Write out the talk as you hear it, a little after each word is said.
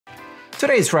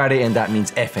Today is Friday, and that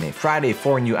means FNA Friday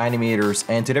for new animators,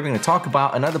 and today we're going to talk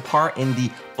about another part in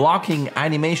the blocking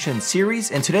animation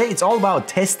series, and today it's all about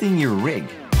testing your rig.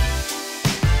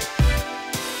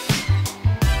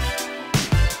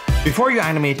 Before you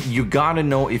animate, you gotta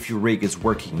know if your rig is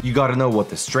working. You gotta know what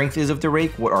the strength is of the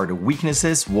rig, what are the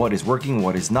weaknesses, what is working,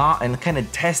 what is not, and kind of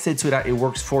test it so that it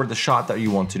works for the shot that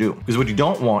you want to do. Because what you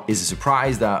don't want is a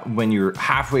surprise that when you're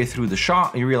halfway through the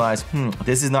shot, you realize,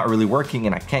 this is not really working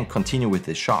and I can't continue with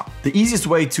this shot. The easiest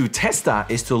way to test that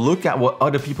is to look at what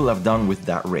other people have done with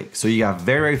that rig. So you have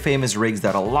very famous rigs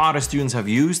that a lot of students have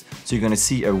used. So you're gonna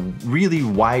see a really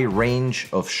wide range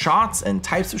of shots and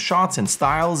types of shots and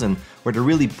styles and where to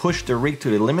really push the rig to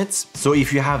the limits. So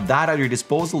if you have that at your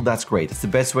disposal, that's great. It's the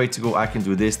best way to go, I can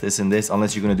do this, this, and this,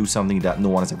 unless you're gonna do something that no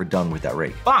one has ever done with that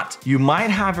rig. But you might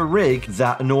have a rig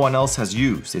that no one else has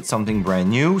used. It's something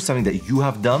brand new, something that you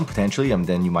have done potentially, and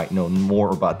then you might know more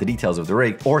about the details of the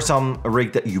rig, or a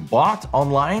rig that you bought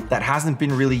online that hasn't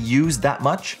been really used that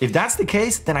much. If that's the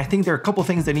case, then I think there are a couple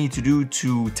things that you need to do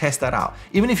to test that out.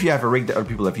 Even if you have a rig that other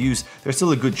people have used, there's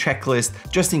still a good checklist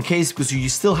just in case, because you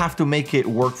still have to make it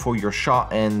work for your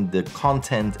shot and the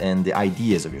content and the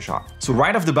ideas of your shot. So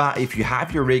right off the bat, if you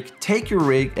have your rig, take your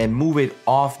rig and move it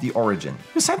off the origin.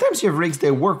 Because sometimes you have rigs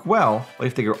that work well, but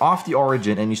if they go off the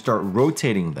origin and you start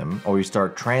rotating them, or you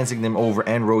start transiting them over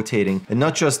and rotating, and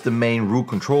not just the main root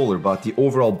controller, but the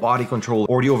overall body control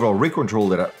or the overall rig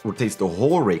controller that rotates the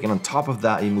whole rig, and on top of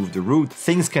that you move the root,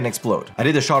 things can explode. I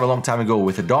did a shot a long time ago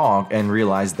with a dog and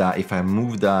realized that if I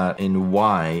moved that in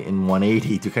Y in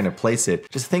 180 to kind of place it,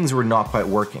 just things were not quite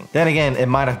working. Then again, it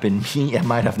might have been me, I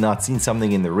might have not seen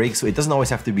something in the rig, so it doesn't always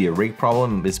have to be a rig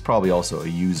problem, it's probably also a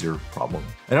user problem.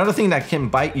 Another thing that can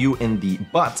bite you in the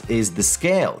butt is the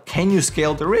scale. Can you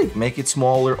scale the rig? Make it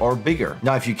smaller or bigger?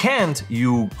 Now, if you can't,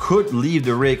 you could leave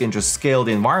the rig and just scale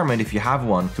the environment if you have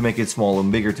one to make it smaller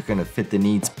and bigger to kind of fit the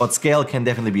needs, but scale can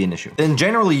definitely be an issue. Then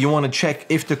generally you want to check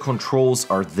if the controls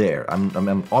are there.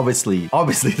 Obviously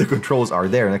the controls are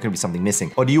there and there could be something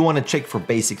missing, but you want to check for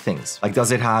basic things. Like,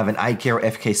 does it have an IK or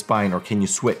FK spine, or can you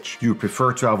switch? Do you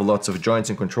prefer to have lots of joints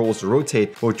and controls to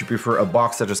rotate, or do you prefer a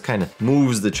box that just kind of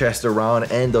moves the chest around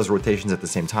and does rotations at the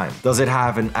same time? Does it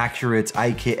have an accurate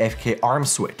IK FK arm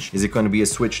switch? Is it going to be a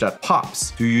switch that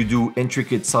pops? Do you do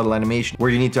intricate subtle animation where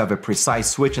you need to have a precise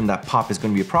switch and that pop is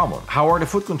going to be a problem? How are the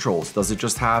foot controls? Does it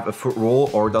just have a foot roll,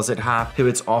 or does it have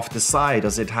pivots off the side?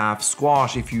 Does it have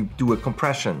squash if you do a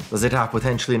compression? Does it have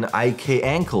potentially an IK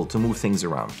ankle to move things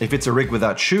around? If it's a rig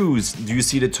without shoes, do you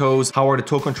see the toes? How are the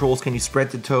toe controls? Can you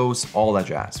spread the toes? All that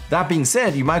jazz. That being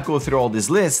said, you might go through all this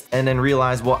list and then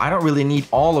realize, well, I don't really need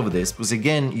all of this, because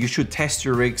again, you should test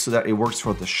your rig so that it works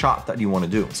for the shot that you want to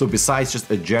do. So besides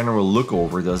just a general look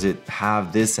over, does it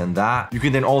have this and that? You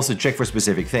can then also check for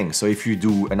specific things. So if you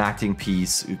do an acting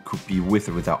piece, it could be with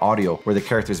or without audio, where the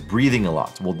character is breathing a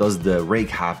lot. Well, does the rig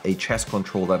have a chest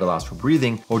control that allows for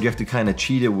breathing, or do you have to kind of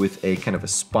cheat it with a kind of a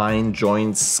spine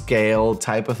joint scale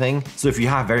type of thing? So if you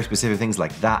have very specific things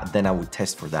like that, then I would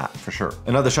test for that for sure.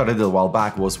 Another shot I did a while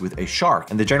back was with a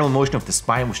shark, and the general motion of the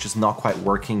spine was just not quite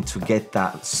working to get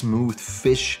that smooth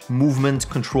fish movement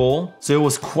control. So it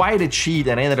was quite a cheat,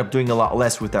 and I ended up doing a lot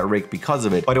less with that rig because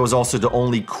of it, but it was also the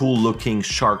only cool looking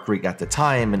shark rig at the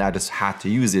time, and I just had to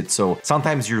use it. So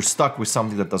sometimes you're stuck with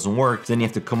something that doesn't work, then you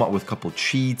have to come up with a couple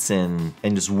cheats and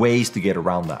just ways to get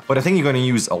around that. But I think you're going to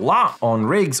use a lot on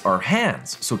rigs are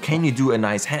hands. So can you do a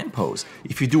nice hand pose?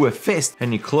 If you do a fist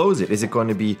and you close it, is it going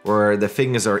to be where the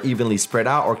fingers are evenly spread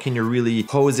out, or can you really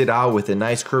pose it out with a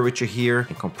nice curvature here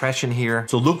and compression here?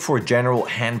 So look for general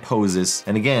hand poses,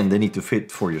 and again, they need to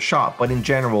fit for your shot, but in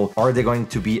general, are they going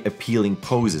to be appealing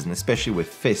poses? And especially with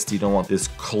fists, you don't want this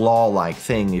claw-like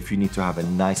thing if you need to have a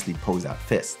nicely posed out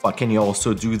fist. But can you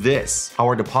also do this? How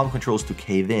are the palm controls to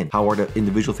cave in? How are the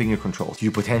individual finger controls? Do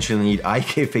you potentially need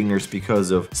IK fingers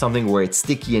because of something where it's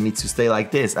sticky and needs to stay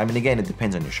like this? I mean, again, it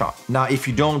depends on your shot. Now, if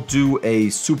you don't do a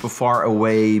super far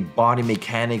away body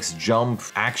mechanics jump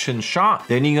action shot,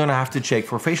 then you're gonna have to check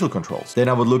for facial controls. Then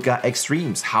I would look at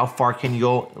extremes. How far can you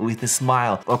go with a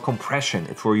smile or compression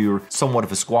for your somewhat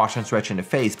of a squash and stretch in the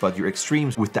face, but your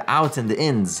extremes with the outs and the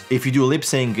ins. If you do a lip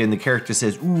sync and the character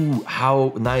says, ooh,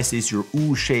 how nice is your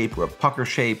ooh shape or a pucker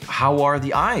shape? How are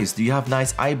the eyes? Do you have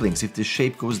nice eye blinks? If the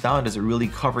shape goes down, does it really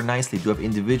cover nicely? Do you have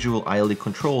individual eyelid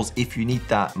controls if you need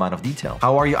that amount of detail?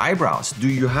 How are your eyebrows? Do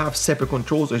you have separate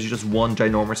controls, or is it just one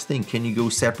ginormous thing? Can you go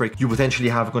separate? You potentially potentially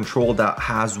have a control that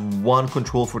has one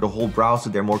control for the whole brow, so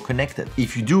they're more connected.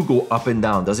 If you do go up and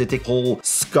down, does it take whole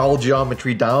skull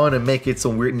geometry down and make it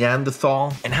some weird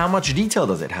Neanderthal? And how much detail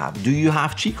does it have? Do you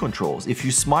have cheek controls? If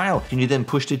you smile, can you then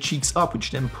push the cheeks up,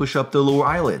 which then push up the lower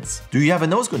eyelids? Do you have a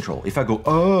nose control? If I go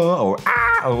or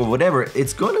ah or whatever,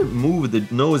 it's going to move the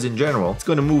nose in general. It's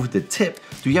going to move the tip.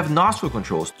 Do you have nostril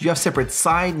controls? Do you have separate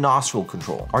side nostril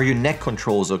control? Are your neck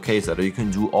controls okay so that you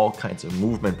can do all kinds of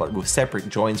movement but with separate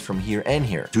joints from here and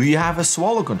here? Do you have a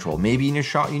swallow control? Maybe in your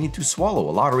shot you need to swallow.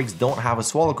 A lot of rigs don't have a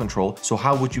swallow control, so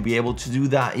how would you be able to do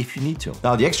that if you need to?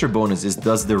 Now the extra bonus is,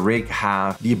 does the rig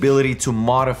have the ability to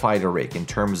modify the rig in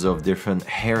terms of different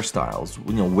hairstyles,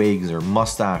 you know, wigs or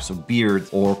mustache or beard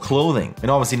or clothing?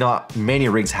 And obviously not many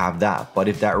rigs have that, but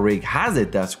if that rig has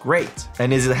it, that's great.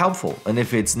 And is it helpful? And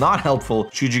if it's not helpful,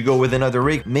 should you go with another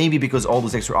rig? Maybe because all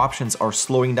those extra options are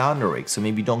slowing down the rig, so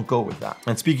maybe don't go with that.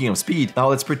 And speaking of speed, now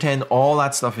let's pretend all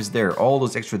that stuff is there, all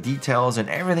those extra details and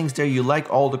everything's there. You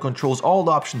like all the controls, all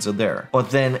the options are there. But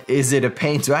then is it a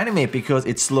pain to animate because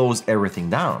it slows everything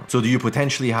down? So do you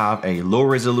potentially have a low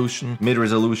resolution, mid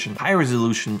resolution, high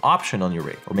resolution option on your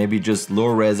rig? Or maybe just low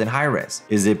res and high res?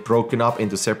 Is it broken up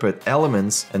into separate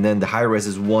elements and then the high res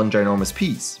is one ginormous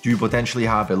piece? Do you potentially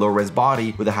have a low res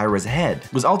body with a high res head?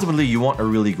 Because ultimately you want a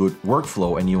really good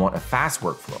workflow and you want a fast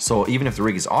workflow. So even if the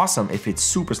rig is awesome, if it's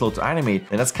super slow to animate,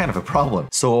 then that's kind of a problem.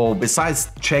 So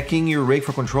besides checking your rig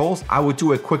for controls, I would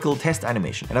do a quick little test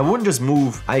animation. And I wouldn't just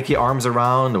move IK arms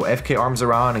around or FK arms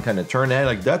around and kind of turn it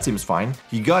like that seems fine.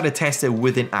 You gotta test it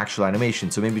within actual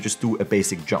animation. So maybe just do a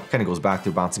basic jump. Kind of goes back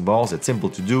to bouncing balls. It's simple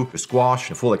to do. A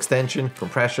squash, a full extension,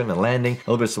 compression, and landing, a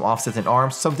little bit of some offset in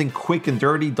arms, something quick and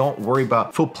dirty. Don't worry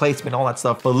about foot placement, all that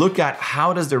stuff. But look at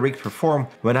how does the rig perform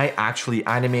when I actually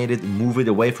animate it, move it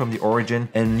away from the origin,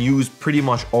 and use pretty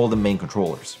much all the main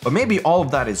controllers. But maybe all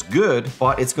of that is good,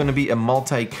 but it's going to be a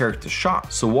multi-character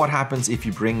shot. So what happens if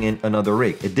you bring in another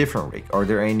rig, a different rig? Are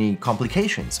there any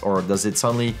complications, or does it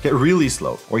suddenly get really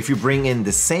slow? Or if you bring in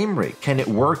the same rig, can it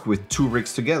work with two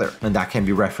rigs together? And that can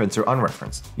be referenced or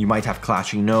unreferenced. You might have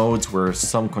clashing nodes where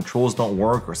some controls don't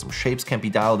work or some shapes can't be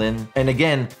dialed in. And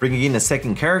again, bringing in a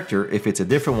second character, if it's a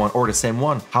different one or the same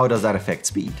one, how does that affect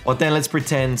speed? But then let's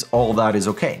pretend all that is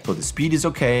okay. So the speed is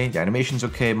okay, the animation is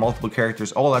okay, multiple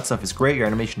characters, all that stuff is great, your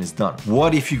animation is done.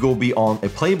 What if you go beyond a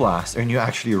play blast and you're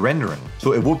actually rendering?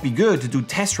 So it would be good to do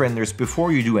test renders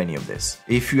before you do any of this.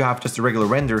 If you have just a regular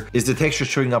render, is the texture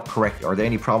showing up correctly? Are there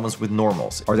any problems with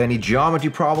normals? Are there any geometry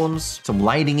problems? Some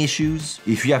lighting issues?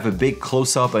 If you have a big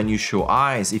close-up and you show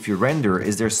eyes, if you render,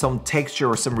 is there some texture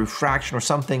or some refraction or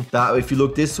something that if you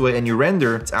look this way and you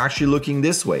render, it's actually looking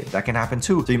this way? That can happen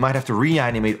too. So you might have to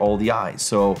reanimate all the eyes.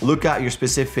 So look at your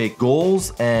specific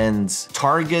goals and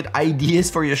target ideas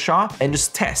for your shot and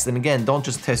just test. And again, don't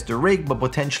just test the rig, but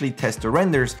potentially test the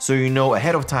renders so you know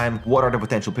ahead of time what are the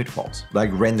potential pitfalls. Like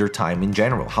render time in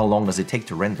general. How long does it take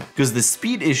to render? Because the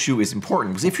speed issue is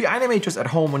important. Because if you animate just at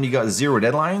home when you got zero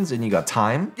deadlines and you got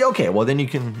time, yeah, okay, well then you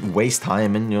can waste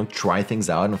time and, you know, try things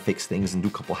out and fix things and do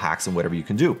a couple hacks and whatever you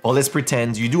can do. Well, let's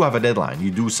pretend you do have a deadline.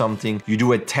 You do something, you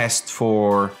do a test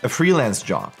for a freelance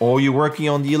job, or you're working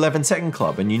on the 11-second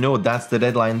club and you know that's the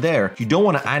deadline there. You don't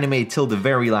want to animate till the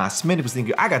very last minute because you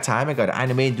think, I got time, I got to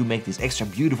animate, do make this extra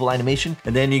beautiful animation.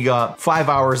 And then you got 5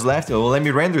 hours left. Oh, well, let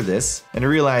me render this. And you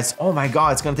realize, oh my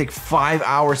God, it's going to take 5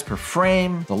 hours per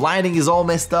frame. The lighting is all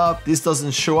messed up. This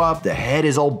doesn't show up. The head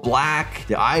is all black.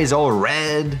 The eye is all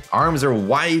red. Arms are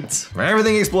white.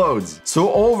 Everything explodes.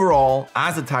 So overall,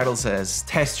 as the title says,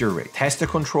 test your rig. Test the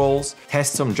controls.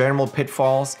 Test some general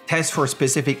pitfalls. Test for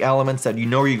specific elements that you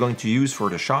know you're going to use for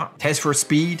the shot. Test for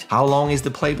speed. How long is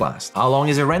the play blast? How long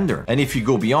is a render? And if you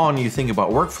go beyond, you think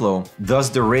about workflow, does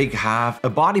the rig have a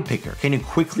body picker? Can you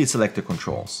quickly select the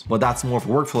controls? Well, that's more of a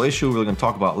workflow issue we're going to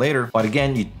talk about later. But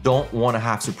again, you don't want to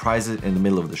have surprises in the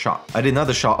middle of the shot. I did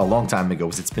another shot a long time ago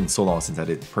because it's been so long since I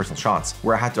did personal shots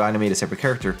where I had to animate a separate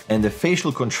character and the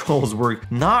facial controls were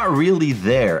not really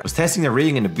there. I was testing the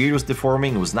rig and the beard was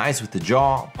deforming. It was nice with the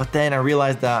jaw, but then I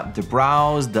realized that the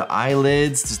brows, the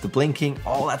eyelids, just the blinking,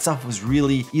 all that stuff was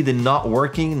really either not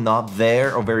working, not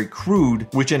there, or very crude,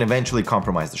 which then eventually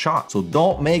compromised the shot. So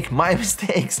don't make my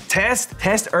mistakes.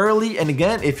 Test early. And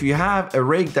again, if you have a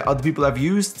rig that other people have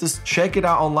used, just check it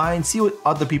out online, see what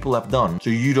other people have done so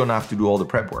you don't have to do all the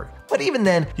prep work. but even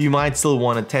then, you might still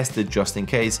want to test it just in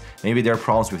case. Maybe there are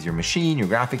problems with your machine, your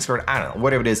graphics card, I don't know,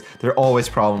 whatever it is, there are always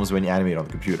problems when you animate on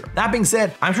the computer. That being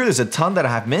said, I'm sure there's a ton that I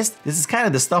have missed. This is kind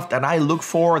of the stuff that I look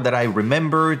for, that I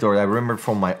remembered, or that I remembered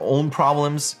from my own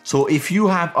problems. So if you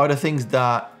have other things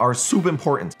that are super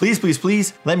important, please, please,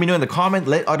 please let me know in the comment,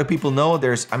 let other people know.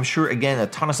 There's, I'm sure, again, a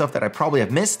ton of stuff that I probably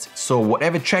have missed. So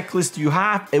whatever checklist you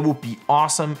have, it would be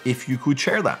awesome if you could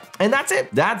share that. And that's it.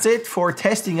 That's it for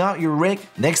testing out your rig.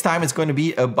 Next time it's going to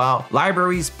be about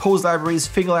libraries, pose libraries,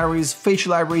 finger libraries,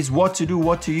 facial libraries, what to do,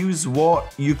 what to use,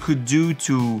 what you could do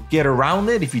to get around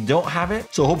it if you don't have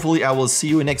it. So hopefully I will see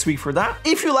you next week for that.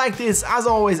 If you like this, as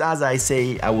always, as I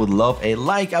say, I would love a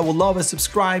like, I would love a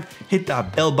subscribe, hit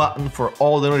that bell button for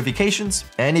all the notifications.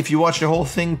 And if you watch the whole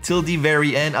thing till the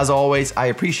very end, as always, I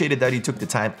appreciate it that you took the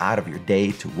time out of your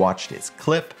day to watch this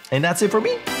clip. And that's it for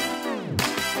me.